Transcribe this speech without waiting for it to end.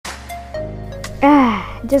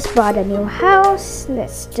just bought a new house.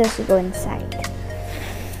 Let's just go inside.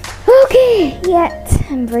 Okay, yet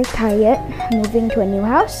I'm very tired. Moving to a new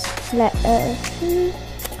house. Let us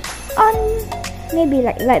maybe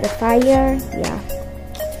light the fire. Yeah.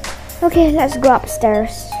 Okay, let's go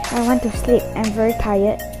upstairs. I want to sleep. I'm very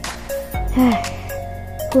tired.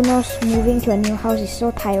 Who knows? Moving to a new house is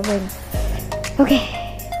so tiring. Okay,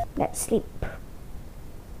 let's sleep.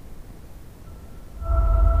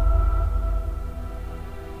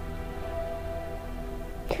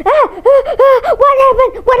 What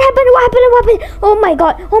happened? What happened? What happened? What happened? Oh my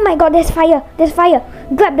god! Oh my god! There's fire! There's fire!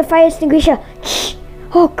 Grab the fire extinguisher! Shh.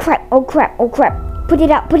 Oh crap! Oh crap! Oh crap! Put it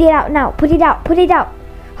out! Put it out now! Put it out! Put it out!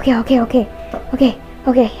 Okay! Okay! Okay! Okay!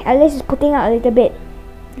 Okay! At least it's putting out a little bit.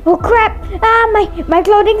 Oh crap! Ah! My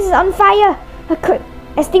clothing is on fire! I could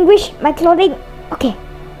extinguish my clothing. Okay.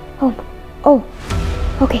 Oh. Oh.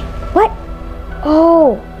 Okay. What?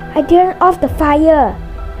 Oh! I didn't off the fire.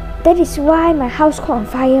 That is why my house caught on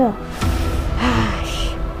fire.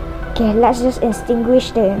 Okay, let's just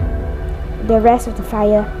extinguish the rest of the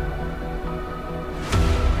fire.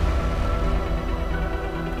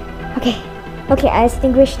 Okay, okay, I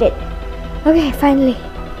extinguished it. Okay, finally.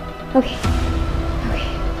 Okay, okay,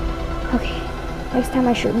 okay. Next time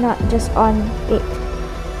I should not just on it.